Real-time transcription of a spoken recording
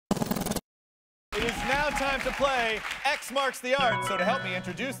time to play X Marks the Art. So to help me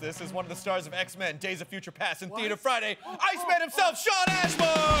introduce this is one of the stars of X-Men, Days of Future Past and Theater Friday, Iceman himself, Shawn Ashmore!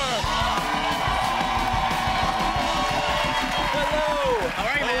 Hello! How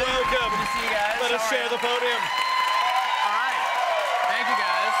are you, man? Welcome. Good to see you guys. Let us share the podium. All right. Thank you,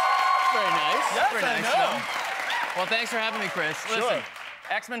 guys. Very nice. Yes, Very nice. I know. Well, thanks for having me, Chris. Sure. Listen,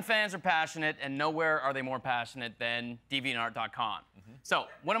 X-Men fans are passionate, and nowhere are they more passionate than DeviantArt.com. So,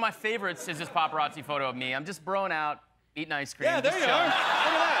 one of my favorites is this paparazzi photo of me. I'm just broing out, eating ice cream. Yeah, there you chilling. are. Look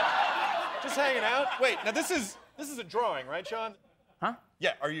at that. Just hanging out. Wait, now this is a drawing, right, Shawn? Huh?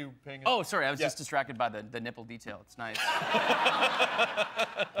 Yeah, are you paying Oh, sorry, I was just distracted by the nipple detail. It's nice.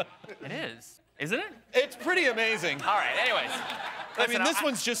 It is. Isn't it? It's pretty amazing. All right, anyways. I mean, this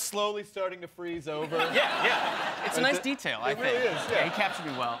one's just slowly starting to freeze over. Yeah. It's a nice detail, I think. It really is, yeah. He captured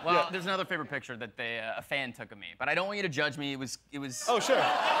me well. Well, there's another favorite picture that a fan took of me, but I don't want you to judge me. It was. Oh, sure. All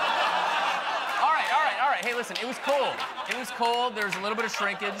right. Hey, listen, it was cold. It was cold. There was a little bit of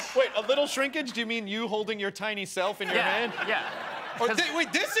shrinkage. Wait, a little shrinkage? Do you mean you holding your tiny self in your hand? Yeah.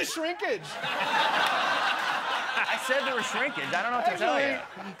 Wait, this is shrinkage. I said there was shrinkage. I don't know what to tell you.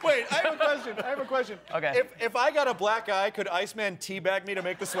 Wait, I have a question. Okay. If I got a black eye, could Iceman teabag me to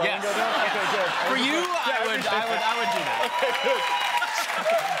make the swelling Yes. go down? Okay, good. For you, I would do that. Okay, good.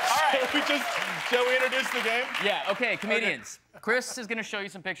 All right. Shall we introduce the game? Yeah, okay, comedians. Okay. Chris is going to show you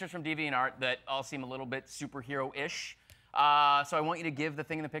some pictures from DeviantArt that all seem a little bit superhero-ish. So I want you to give the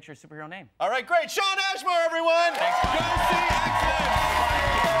thing in the picture a superhero name. All right, great. Shawn Ashmore, everyone. Thanks. Go see X-Men.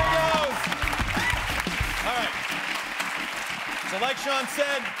 There he goes. All right. So like Shawn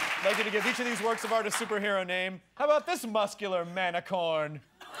said, I'd like you to give each of these works of art a superhero name. How about this muscular manicorn?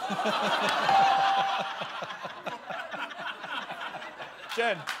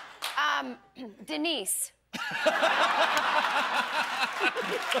 Jen. Denise.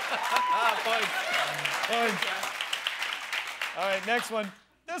 Points. All right, next one.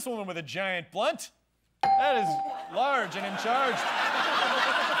 This woman with a giant blunt. That is large and in charge.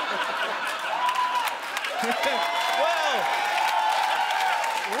 Well,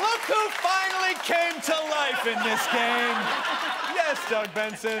 look who finally came to life in this game. Yes, Doug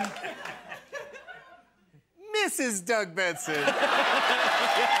Benson. Mrs. Doug Benson.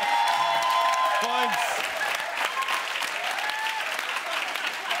 Points.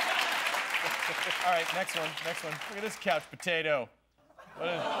 All right, next one. Look at this couch potato. What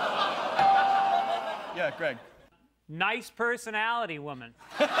is... Yeah, Greg. Nice personality woman.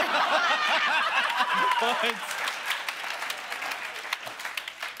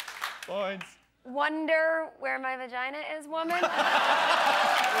 Points. Wonder where my vagina is, woman.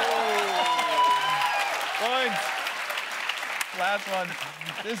 Points. Last one.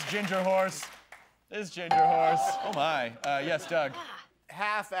 This ginger horse. Oh, my. Yes, Doug.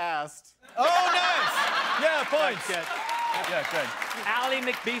 Half-assed. Oh, nice. Yeah, points. Yeah, good. Ally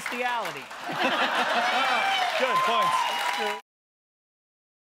McBeastiality. Good, points.